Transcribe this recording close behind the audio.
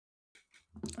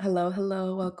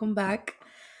Hello, welcome back.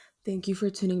 Thank you for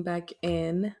tuning back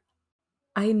in.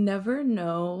 I never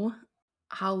know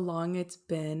how long it's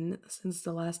been since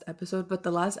the last episode, but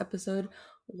the last episode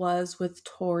was with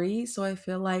Tori, so I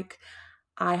feel like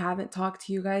I haven't talked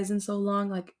to you guys in so long.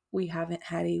 Like, we haven't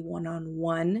had a one on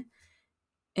one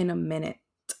in a minute.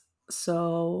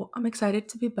 So, I'm excited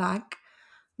to be back.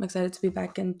 I'm excited to be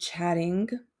back and chatting.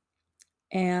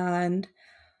 And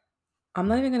I'm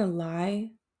not even gonna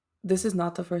lie, this is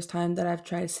not the first time that I've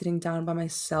tried sitting down by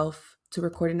myself to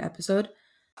record an episode.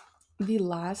 The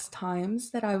last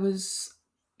times that I was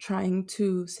trying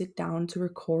to sit down to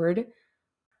record,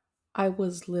 I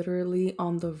was literally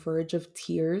on the verge of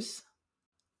tears.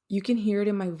 You can hear it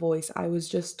in my voice. I was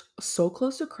just so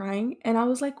close to crying, and I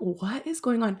was like, what is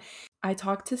going on? I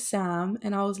talked to Sam,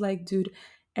 and I was like, dude,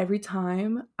 every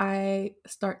time I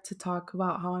start to talk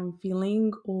about how I'm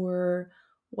feeling or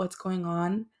what's going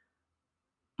on,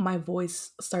 my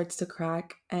voice starts to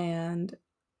crack and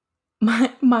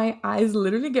my eyes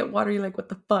literally get watery, like, what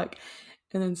the fuck?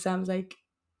 And then Sam's like,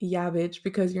 yeah, bitch,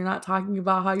 because you're not talking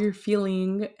about how you're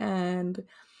feeling, and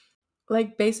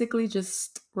like basically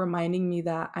just reminding me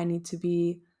that I need to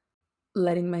be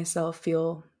letting myself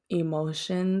feel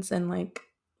emotions and like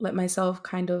let myself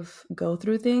kind of go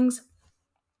through things.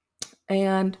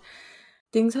 And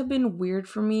things have been weird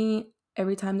for me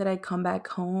every time that I come back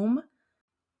home.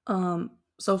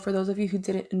 So for those of you who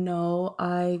didn't know,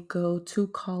 I go to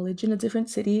college in a different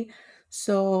city.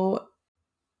 So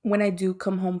when I do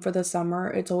come home for the summer,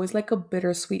 it's always like a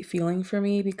bittersweet feeling for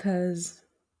me because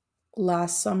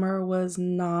last summer was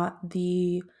not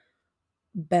the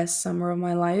best summer of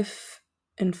my life.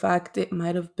 In fact, it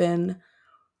might have been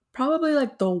probably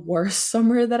like the worst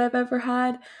summer that I've ever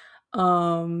had.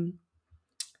 Um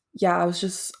yeah, it was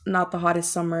just not the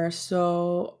hottest summer.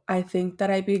 So I think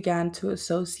that I began to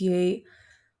associate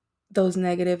those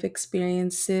negative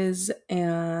experiences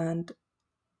and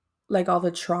like all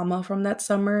the trauma from that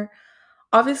summer.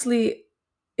 Obviously,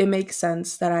 it makes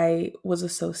sense that I was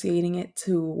associating it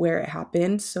to where it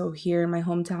happened, so here in my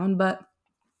hometown, but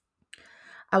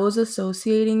I was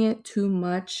associating it too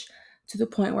much to the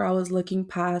point where I was looking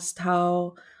past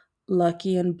how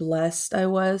lucky and blessed I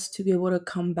was to be able to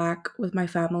come back with my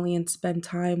family and spend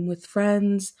time with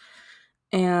friends.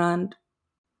 And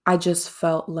I just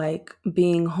felt like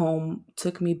being home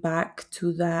took me back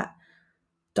to that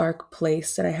dark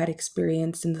place that I had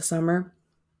experienced in the summer.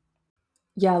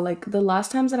 Yeah, like the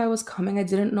last times that I was coming, I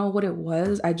didn't know what it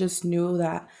was. I just knew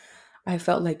that I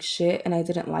felt like shit and I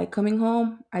didn't like coming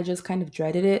home. I just kind of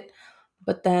dreaded it.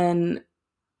 But then,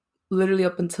 literally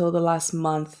up until the last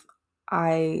month,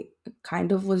 I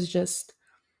kind of was just,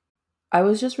 I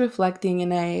was just reflecting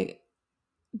and I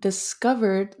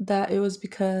discovered that it was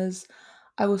because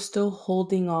I was still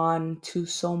holding on to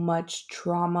so much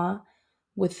trauma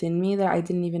within me that I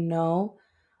didn't even know.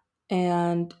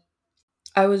 And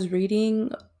I was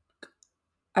reading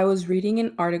I was reading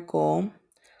an article,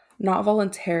 not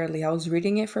voluntarily. I was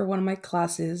reading it for one of my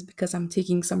classes because I'm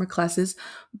taking summer classes,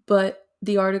 but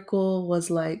the article was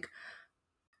like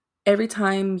every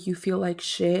time you feel like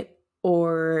shit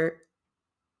or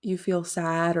you feel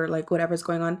sad or like whatever's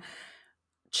going on,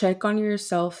 check on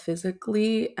yourself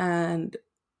physically and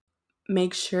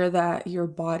make sure that your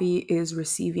body is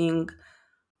receiving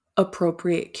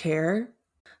appropriate care.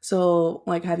 So,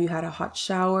 like, have you had a hot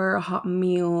shower, a hot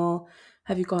meal?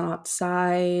 Have you gone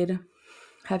outside?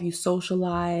 Have you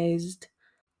socialized?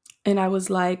 And I was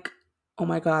like, oh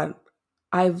my God,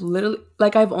 I've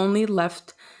only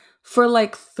left for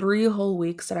like 3 whole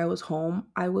weeks that I was home.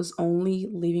 I was only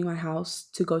leaving my house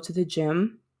to go to the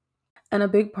gym. And a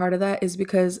big part of that is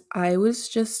because I was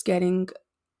just getting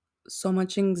so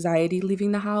much anxiety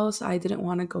leaving the house. I didn't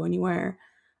want to go anywhere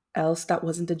else that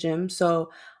wasn't the gym.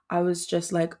 So I was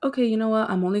just like, okay, you know what?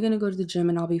 I'm only going to go to the gym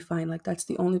and I'll be fine. Like, that's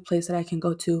the only place that I can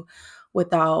go to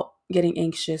without getting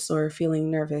anxious or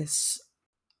feeling nervous.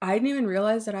 I didn't even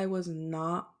realize that I was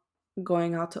not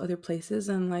going out to other places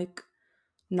and like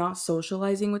not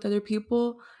socializing with other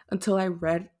people until I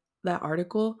read that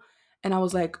article. And I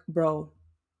was like, bro,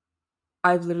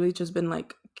 I've literally just been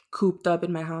like cooped up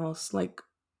in my house. Like,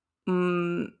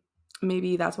 mm,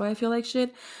 maybe that's why I feel like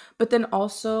shit. But then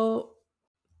also,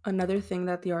 another thing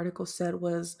that the article said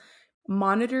was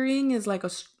monitoring is like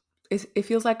it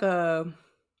feels like a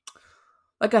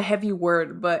heavy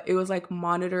word, but it was like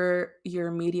monitor your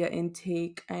media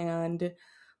intake and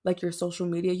like your social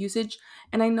media usage.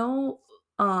 And I know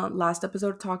last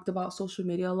episode talked about social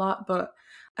media a lot, but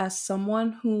as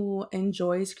someone who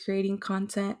enjoys creating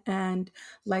content and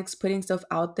likes putting stuff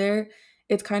out there,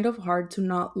 it's kind of hard to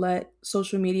not let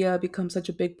social media become such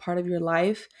a big part of your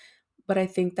life but I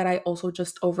think that I also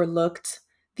just overlooked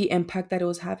the impact that it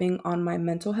was having on my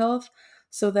mental health.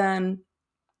 So then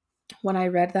when I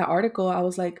read that article, I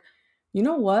was like, you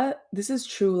know what? This is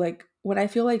true. Like, when I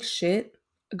feel like shit,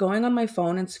 going on my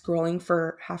phone and scrolling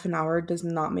for half an hour does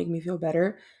not make me feel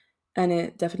better. And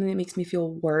it definitely makes me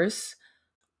feel worse.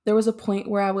 There was a point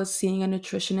where I was seeing a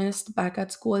nutritionist back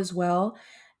at school as well.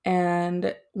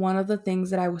 And one of the things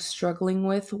that I was struggling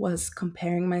with was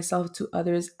comparing myself to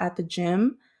others at the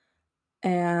gym.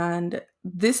 And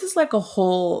this is like a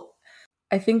whole,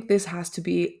 I think this has to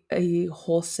be a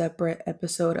whole separate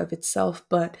episode of itself.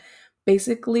 But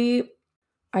basically,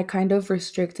 I kind of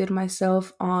restricted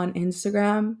myself on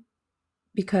Instagram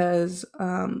because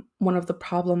one of the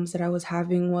problems that I was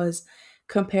having was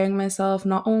comparing myself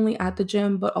not only at the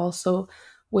gym, but also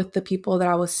with the people that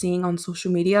I was seeing on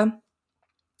social media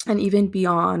and even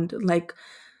beyond, like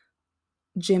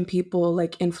gym people,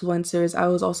 like influencers. I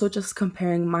was also just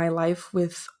comparing my life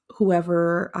with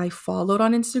whoever I followed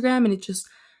on Instagram, and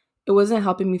it wasn't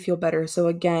helping me feel better. So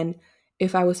again,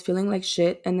 if I was feeling like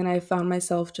shit and then I found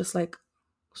myself just like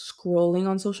scrolling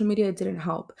on social media, it didn't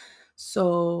help.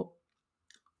 So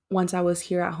once I was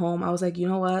here at home, I was like, you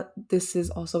know what? This is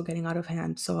also getting out of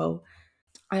hand. So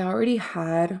I already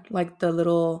had like the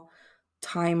little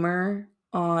timer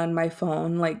on my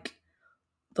phone, like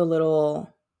the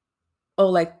little, oh,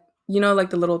 like, like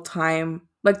the little time,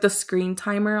 like the screen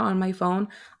timer on my phone.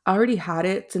 I already had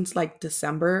it since like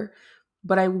December,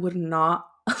 but I would not,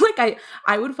 like,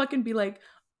 I would fucking be like,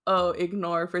 oh,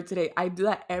 ignore for today. I do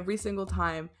that every single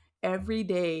time. Every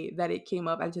day that it came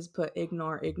up, I just put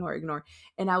ignore, ignore, ignore.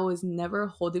 And I was never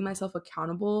holding myself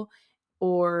accountable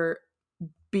or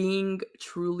being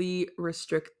truly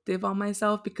restrictive on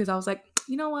myself because I was like,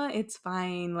 you know what? It's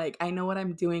fine. Like, I know what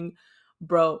I'm doing.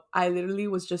 Bro, I literally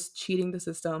was just cheating the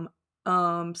system.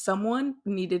 Someone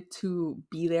needed to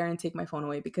be there and take my phone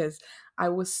away because I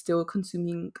was still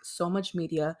consuming so much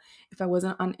media. If I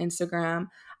wasn't on Instagram,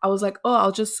 I was like, oh,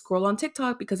 I'll just scroll on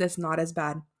TikTok because it's not as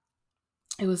bad.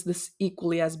 It was this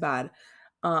equally as bad.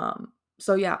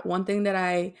 So yeah, one thing that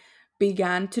I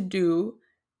began to do,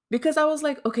 because I was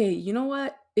like, okay, you know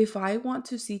what? If I want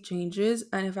to see changes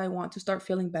and if I want to start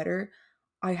feeling better,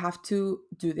 I have to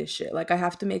do this shit. Like, I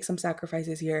have to make some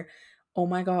sacrifices here. Oh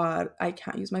my god, I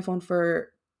can't use my phone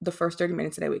for the first 30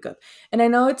 minutes that I wake up. And I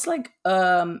know it's like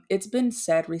it's been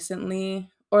said recently,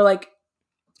 or like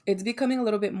it's becoming a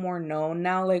little bit more known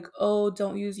now, like, oh,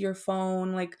 don't use your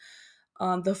phone like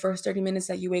the first 30 minutes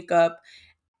that you wake up.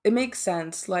 It makes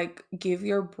sense. Like, give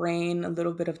your brain a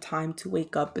little bit of time to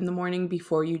wake up in the morning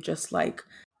before you just like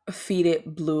feed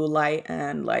it blue light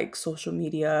and like social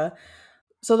media.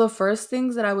 So, the first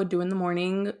things that I would do in the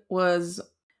morning was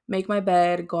make my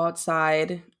bed, go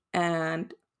outside,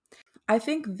 and I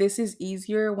think this is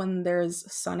easier when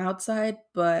there's sun outside,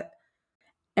 but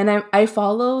I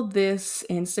follow this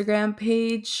Instagram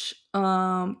page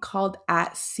called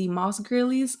at CMOS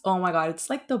Girlies. Oh my god, it's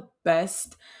like the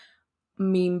best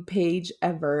meme page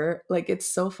ever. Like, it's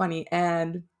so funny.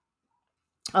 And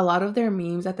a lot of their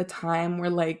memes at the time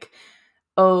were like,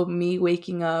 oh, me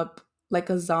waking up like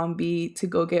a zombie to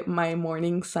go get my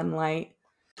morning sunlight.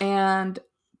 And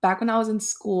back when I was in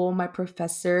school, my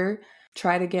professor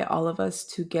tried to get all of us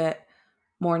to get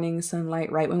morning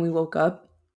sunlight right when we woke up.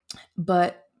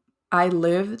 But I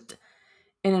lived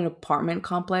in an apartment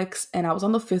complex and I was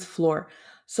on the fifth floor.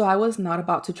 So I was not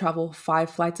about to travel 5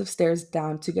 flights of stairs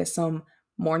down to get some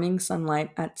morning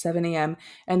sunlight at 7 a.m.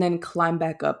 and then climb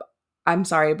back up. I'm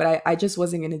sorry, but I just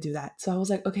wasn't going to do that. So I was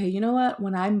like, okay, you know what?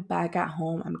 When I'm back at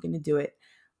home, I'm going to do it.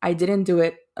 I didn't do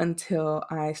it until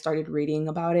I started reading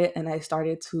about it and I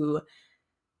started to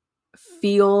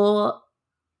feel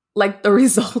like the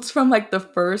results from like the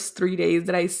first 3 days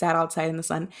that I sat outside in the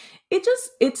sun.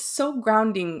 It's so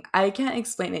grounding. I can't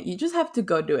explain it. You just have to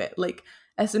go do it. Like,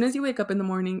 as soon as you wake up in the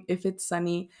morning, if it's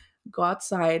sunny, go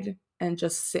outside and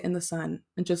just sit in the sun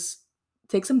and just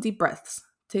take some deep breaths.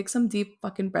 Take some deep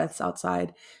fucking breaths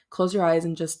outside. Close your eyes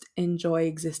and just enjoy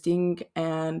existing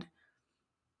and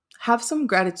have some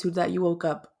gratitude that you woke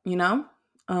up, you know?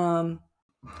 Um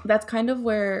that's kind of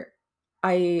where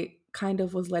I kind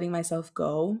of was letting myself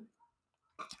go.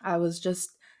 I was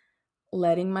just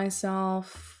letting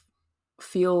myself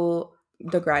feel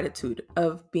the gratitude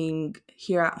of being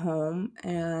here at home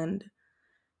and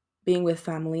being with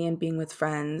family and being with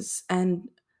friends. And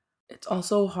it's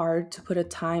also hard to put a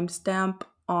timestamp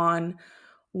on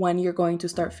when you're going to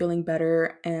start feeling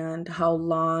better and how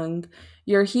long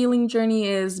your healing journey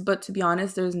is. But to be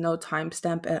honest, there's no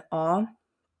timestamp at all.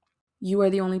 You are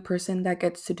the only person that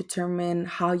gets to determine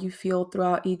how you feel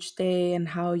throughout each day and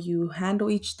how you handle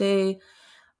each day.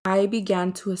 I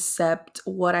began to accept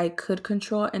what I could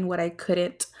control and what I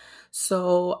couldn't.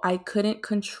 So I couldn't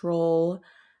control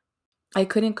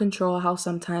how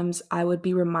sometimes I would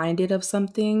be reminded of some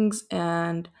things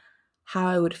and how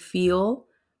I would feel.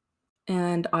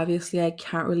 And obviously I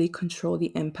can't really control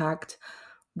the impact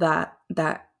that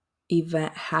that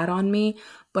event had on me,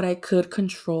 but I could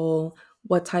control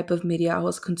what type of media I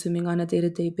was consuming on a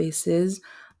day-to-day basis,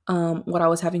 what I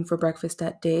was having for breakfast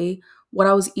that day, what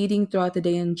I was eating throughout the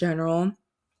day in general,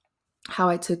 how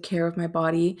I took care of my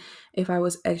body, if I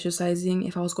was exercising,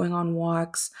 if I was going on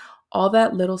walks, all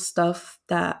that little stuff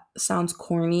that sounds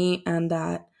corny and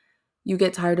that you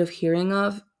get tired of hearing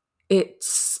of.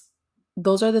 It's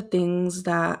those are the things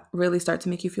that really start to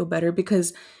make you feel better,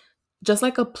 because just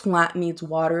like a plant needs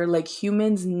water, like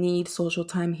humans need social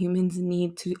time, humans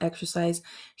need to exercise,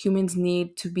 humans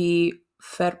need to be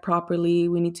fed properly,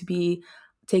 we need to be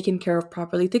taken care of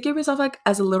properly. Think of yourself like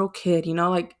as a little kid,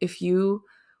 like if you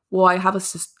well, I have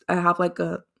like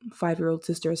a 5-year-old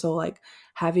sister, so like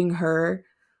having her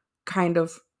kind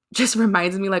of just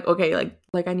reminds me like, okay,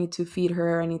 like I need to feed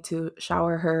her, I need to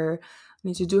shower her, I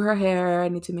need to do her hair, I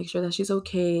need to make sure that she's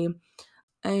okay.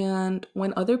 And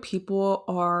when other people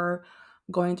are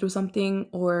going through something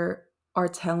or are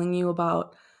telling you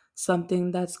about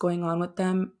something that's going on with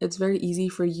them, it's very easy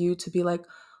for you to be like,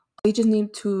 they just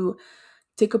need to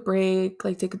take a break,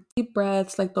 like take a deep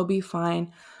breaths, like they'll be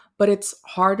fine. But it's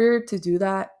harder to do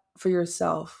that for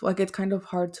yourself. Like it's kind of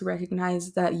hard to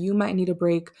recognize that you might need a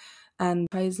break, and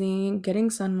getting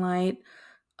sunlight,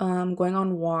 going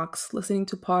on walks, listening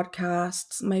to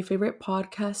podcasts. My favorite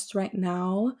podcasts right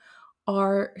now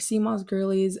are CMOS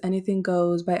Girlies, Anything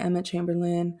Goes by Emma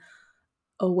Chamberlain,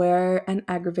 Aware and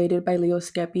Aggravated by Leo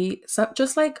Skepi. So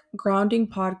just like grounding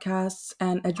podcasts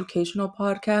and educational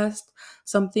podcasts,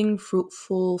 something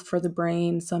fruitful for the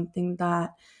brain, something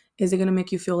that isn't going to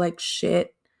make you feel like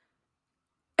shit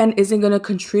and isn't going to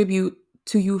contribute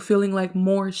to you feeling like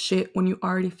more shit when you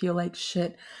already feel like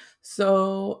shit.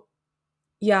 So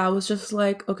yeah, I was just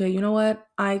like, okay, you know what?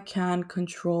 I can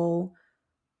control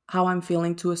how I'm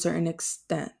feeling to a certain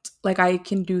extent. Like I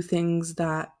can do things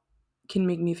that can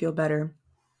make me feel better.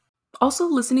 Also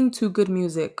listening to good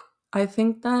music. I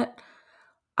think that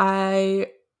I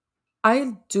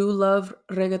I do love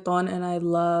reggaeton and I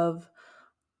love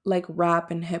like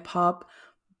rap and hip hop,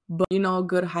 but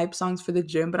good hype songs for the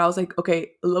gym. But I was like,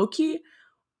 okay, low key,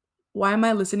 why am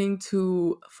I listening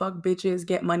to fuck bitches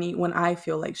get money when I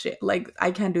feel like shit? Like,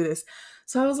 I can't do this.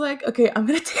 So I was like, okay, I'm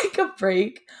gonna take a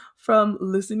break from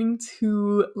listening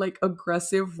to like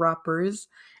aggressive rappers.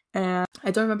 And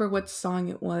I don't remember what song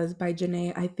it was by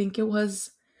Janae. I think it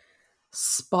was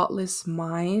Spotless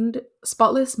Mind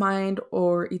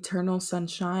or Eternal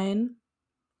Sunshine,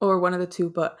 or one of the two.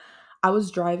 But I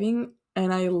was driving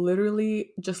and I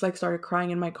literally just like started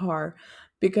crying in my car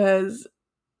because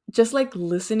just like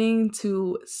listening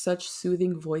to such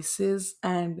soothing voices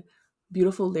and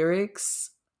beautiful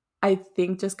lyrics, I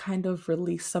think just kind of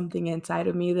released something inside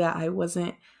of me that I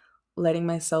wasn't letting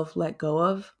myself let go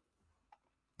of.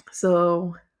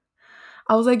 So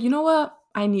I was like, you know what?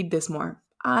 I need this more.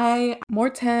 I more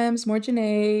Thames, more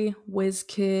Janae,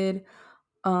 Wizkid,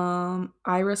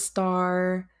 Ira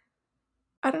Star,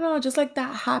 I don't know, just like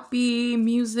that happy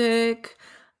music,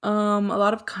 a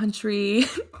lot of country.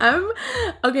 I'm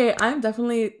okay, I'm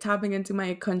definitely tapping into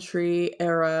my country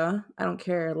era. I don't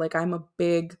care. Like I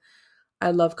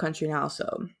love country now,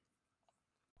 so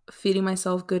feeding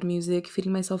myself good music,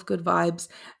 feeding myself good vibes,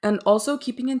 and also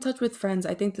keeping in touch with friends.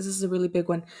 I think this is a really big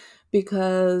one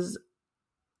because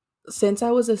since I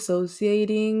was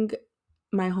associating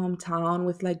my hometown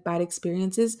with like bad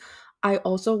experiences, I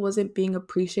also wasn't being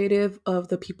appreciative of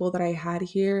the people that I had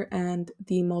here and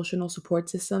the emotional support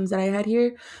systems that I had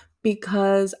here,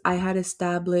 because I had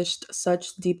established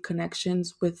such deep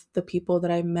connections with the people that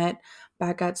I met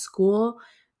back at school.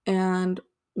 And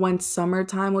when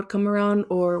summertime would come around,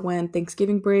 or when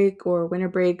Thanksgiving break or winter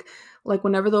break, like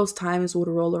whenever those times would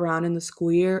roll around in the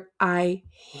school year, I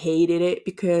hated it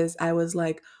because I was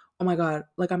like, oh my God,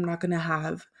 like I'm not gonna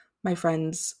have my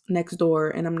friends next door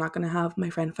and I'm not gonna have my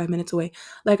friend 5 minutes away.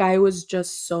 Like I was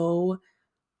just so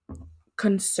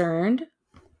concerned.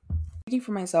 Speaking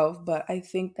for myself, but I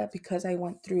think that because I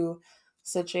went through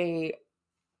such a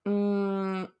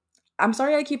mm, I'm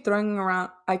sorry I keep throwing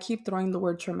the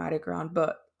word traumatic around,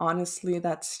 but honestly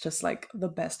that's just like the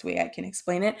best way I can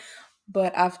explain it.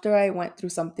 But after I went through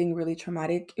something really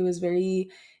traumatic, it was very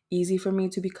easy for me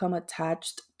to become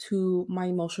attached to my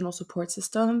emotional support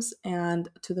systems and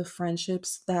to the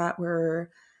friendships that were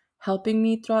helping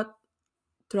me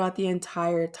throughout the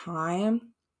entire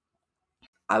time.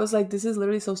 I was like, this is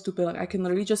literally so stupid. Like, I can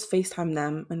literally just FaceTime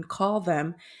them and call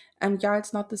them. And yeah,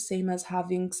 it's not the same as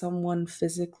having someone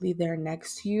physically there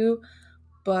next to you,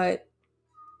 but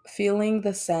feeling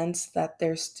the sense that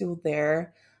they're still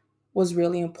there was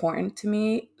really important to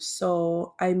me.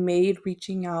 So I made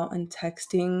reaching out and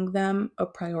texting them a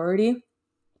priority.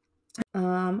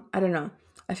 I don't know.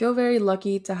 I feel very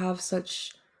lucky to have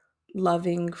such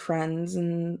loving friends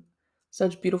and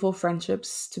such beautiful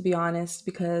friendships, to be honest,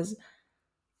 because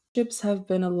friendships have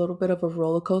been a little bit of a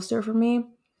roller coaster for me.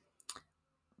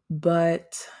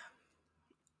 But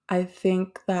I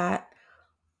think that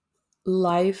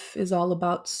life is all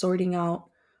about sorting out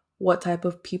what type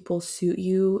of people suit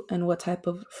you and what type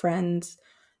of friends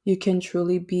you can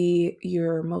truly be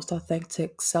your most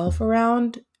authentic self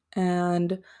around,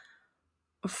 and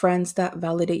friends that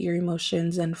validate your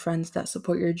emotions and friends that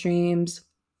support your dreams.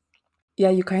 Yeah,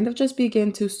 you kind of just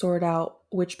begin to sort out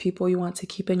which people you want to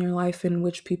keep in your life and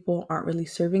which people aren't really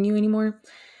serving you anymore.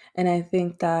 And I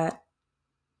think that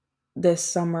this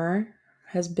summer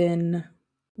has been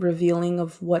revealing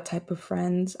of what type of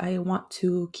friends I want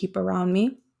to keep around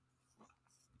me.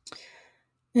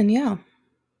 And yeah,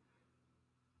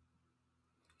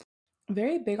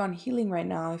 very big on healing right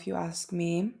now, if you ask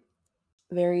me.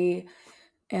 Very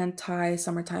anti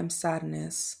summertime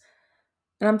sadness.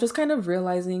 And I'm just kind of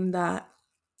realizing that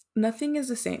nothing is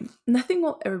the same. Nothing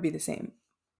will ever be the same.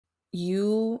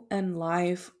 You and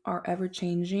life are ever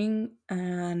changing,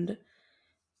 and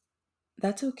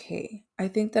that's okay. I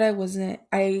think that I wasn't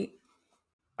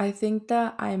I think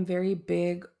that I'm very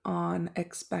big on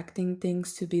expecting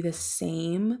things to be the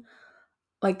same.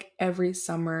 Like every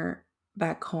summer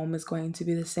back home is going to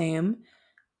be the same,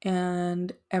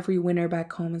 and every winter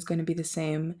back home is going to be the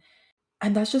same.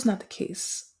 And that's just not the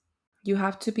case. You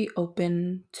have to be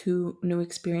open to new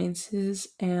experiences.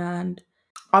 And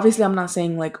obviously, I'm not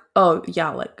saying like, oh, yeah,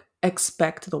 like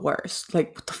expect the worst.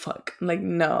 Like, what the fuck? Like,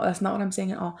 no, that's not what I'm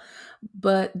saying at all.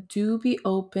 But do be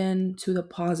open to the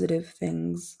positive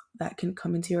things that can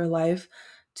come into your life,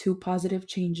 to positive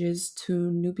changes,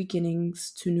 to new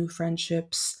beginnings, to new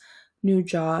friendships, new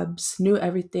jobs, new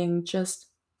everything. Just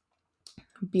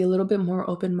be a little bit more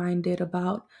open minded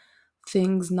about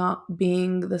things not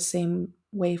being the same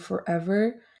way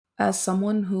forever. As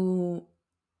someone who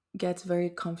gets very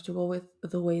comfortable with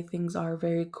the way things are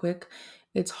very quick,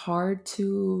 it's hard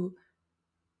to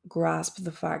grasp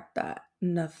the fact that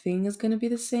nothing is going to be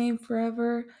the same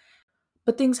forever.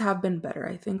 But things have been better.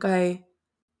 I think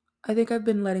I've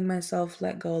been letting myself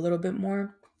let go a little bit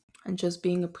more and just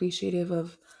being appreciative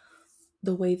of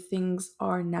the way things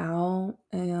are now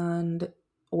and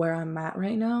where I'm at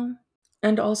right now.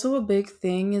 And also, a big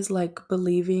thing is like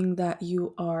believing that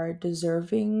you are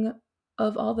deserving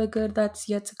of all the good that's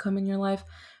yet to come in your life,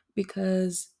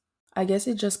 because I guess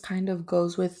it just kind of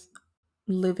goes with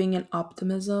living in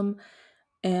optimism.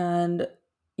 And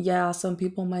yeah, some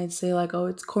people might say, like, oh,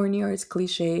 it's corny or it's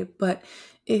cliche, but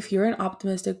if you're an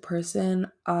optimistic person,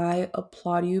 I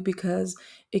applaud you, because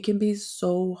it can be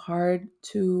so hard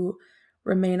to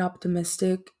remain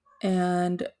optimistic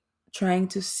and trying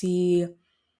to see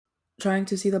trying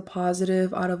to see the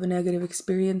positive out of a negative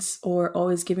experience, or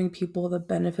always giving people the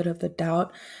benefit of the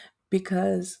doubt,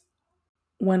 because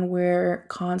when we're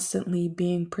constantly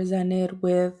being presented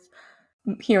with,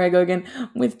 here I go again,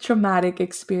 with traumatic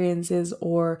experiences,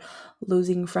 or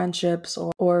losing friendships,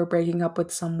 or breaking up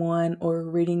with someone, or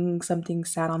reading something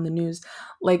sad on the news,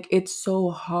 like it's so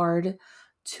hard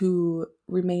to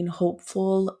remain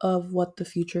hopeful of what the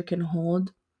future can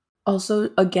hold. Also,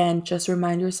 again, just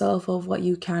remind yourself of what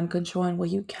you can control and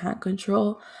what you can't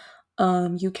control.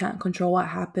 You can't control what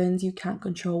happens. You can't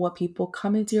control what people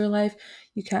come into your life.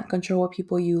 You can't control what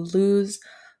people you lose.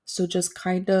 So just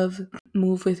kind of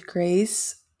move with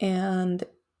grace. And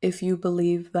if you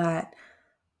believe that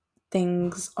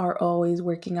things are always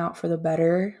working out for the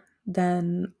better,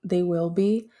 then they will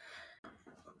be.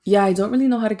 Yeah, I don't really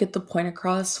know how to get the point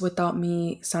across without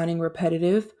me sounding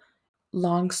repetitive.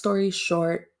 Long story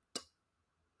short,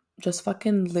 just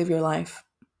fucking live your life.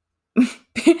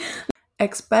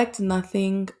 Expect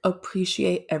nothing,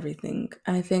 appreciate everything.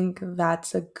 I think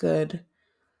that's a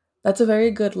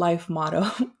very good life motto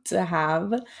to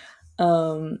have.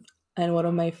 Um and one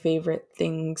of my favorite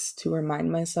things to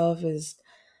remind myself is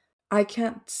I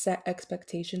can't set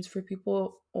expectations for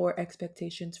people, or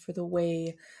expectations for the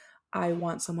way I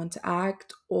want someone to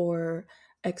act, or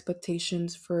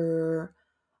expectations for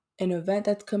an event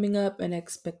that's coming up, an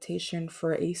expectation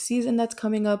for a season that's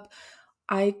coming up.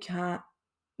 I can't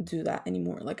do that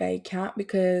anymore. Like I can't,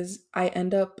 because I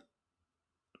end up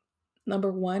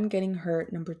number one, getting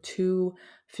hurt. Number two,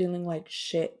 feeling like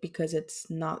shit because it's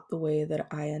not the way that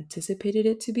I anticipated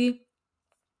it to be.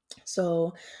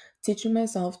 So, teaching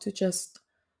myself to just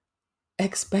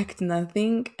expect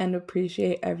nothing and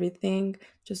appreciate everything,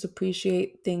 just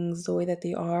appreciate things the way that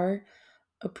they are,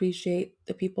 appreciate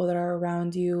the people that are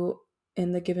around you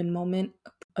in the given moment,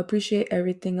 appreciate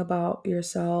everything about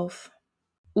yourself.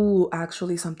 Ooh,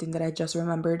 actually, something that I just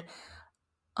remembered.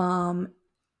 Um,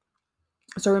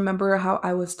 so remember how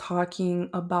I was talking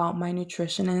about my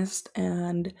nutritionist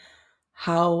and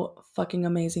how fucking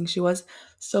amazing she was?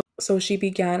 So she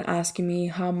began asking me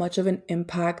how much of an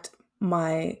impact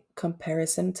my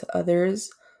comparison to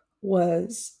others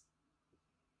was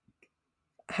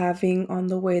having on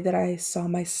the way that I saw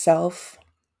myself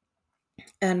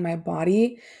and my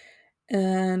body.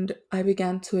 And I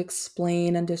began to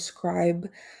explain and describe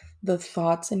the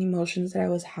thoughts and emotions that I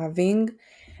was having.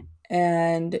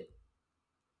 And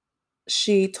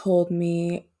she told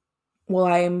me, well,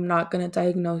 I'm not going to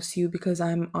diagnose you because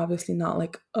I'm obviously not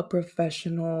like a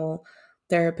professional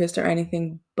therapist or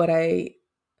anything, but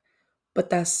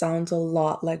that sounds a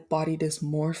lot like body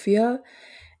dysmorphia.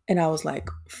 And I was like,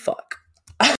 fuck.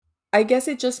 I guess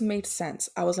it just made sense.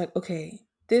 I was like, okay,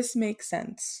 this makes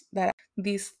sense that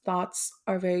these thoughts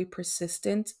are very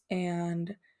persistent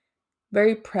and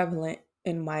very prevalent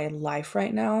in my life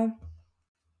right now.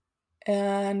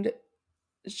 And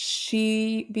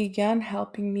she began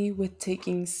helping me with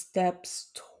taking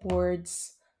steps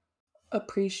towards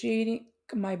appreciating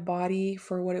my body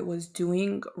for what it was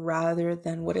doing rather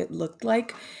than what it looked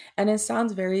like. And it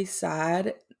sounds very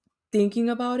sad thinking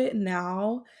about it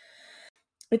now.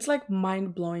 It's like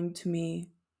mind blowing to me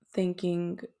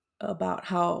thinking about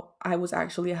how I was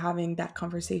actually having that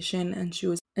conversation and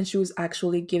she was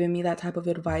actually giving me that type of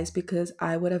advice because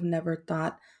I would have never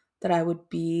thought that I would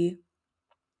be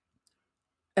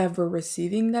ever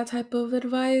receiving that type of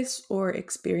advice or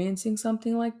experiencing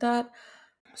something like that.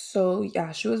 So,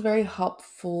 yeah, she was very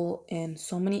helpful in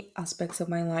so many aspects of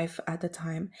my life at the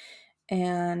time.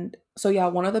 And so, yeah,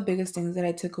 one of the biggest things that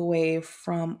I took away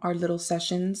from our little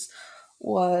sessions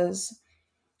was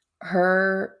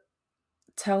her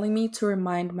telling me to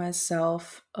remind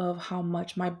myself of how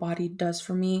much my body does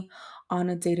for me on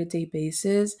a day to day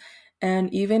basis.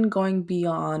 And even going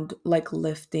beyond like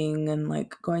lifting and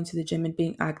like going to the gym and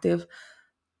being active,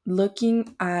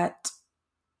 looking at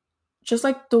just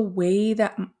like the way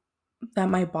that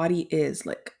my body is.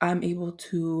 Like I'm able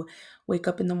to wake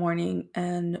up in the morning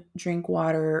and drink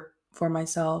water for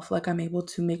myself. Like I'm able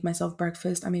to make myself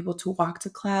breakfast. I'm able to walk to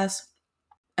class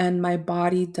and my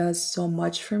body does so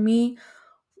much for me.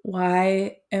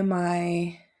 Why am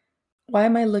I why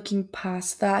am I looking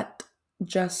past that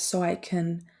just so I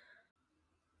can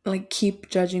like keep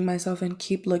judging myself and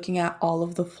keep looking at all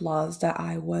of the flaws that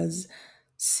I was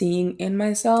seeing in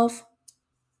myself?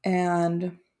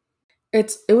 And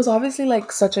it was obviously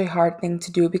like such a hard thing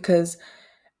to do because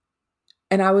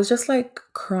and I was just like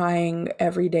crying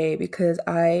every day because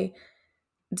I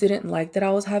didn't like that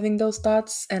I was having those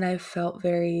thoughts and I felt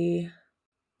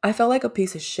like a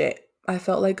piece of shit. I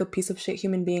felt like a piece of shit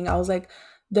human being. I was like,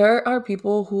 there are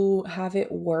people who have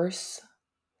it worse,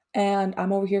 and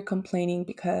I'm over here complaining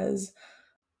because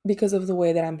of the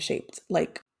way that I'm shaped.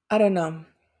 Like, I don't know.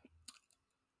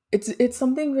 It's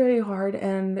something very hard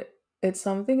and it's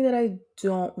something that I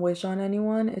don't wish on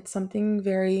anyone. It's something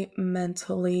very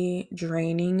mentally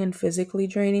draining and physically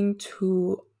draining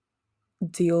to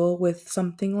deal with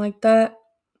something like that.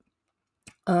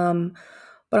 Um,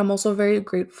 but I'm also very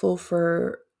grateful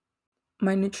for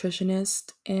my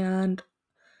nutritionist and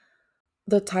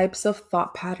the types of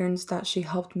thought patterns that she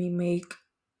helped me make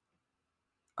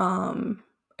um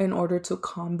in order to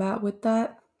combat with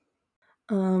that.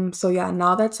 So yeah,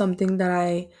 now that's something that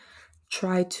I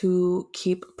try to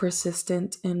keep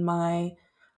persistent in my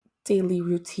daily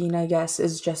routine, I guess,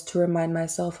 is just to remind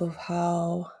myself of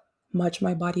how much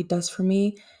my body does for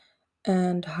me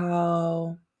and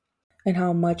how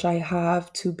much I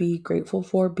have to be grateful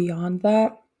for beyond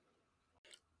that.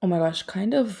 Oh my gosh,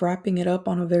 kind of wrapping it up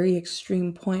on a very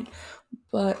extreme point,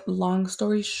 but long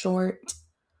story short,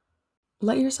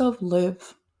 let yourself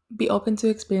live. Be open to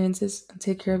experiences and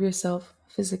take care of yourself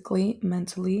physically,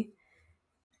 mentally.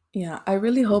 Yeah, I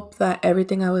really hope that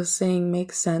everything I was saying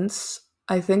makes sense.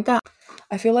 I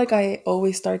feel like I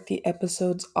always start the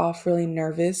episodes off really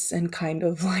nervous and kind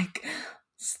of like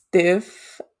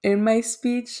stiff in my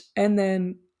speech. And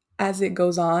then as it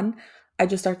goes on, I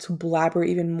just start to blabber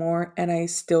even more and I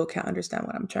still can't understand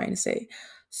what I'm trying to say.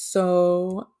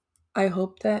 So I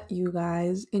hope that you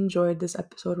guys enjoyed this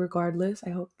episode regardless.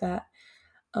 I hope that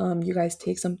you guys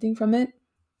take something from it.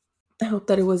 I hope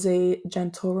that it was a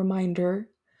gentle reminder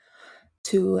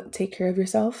to take care of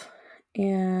yourself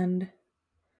and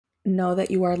know that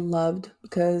you are loved,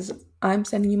 because I'm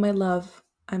sending you my love.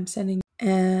 I'm sending,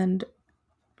 and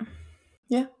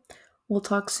yeah, we'll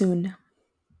talk soon.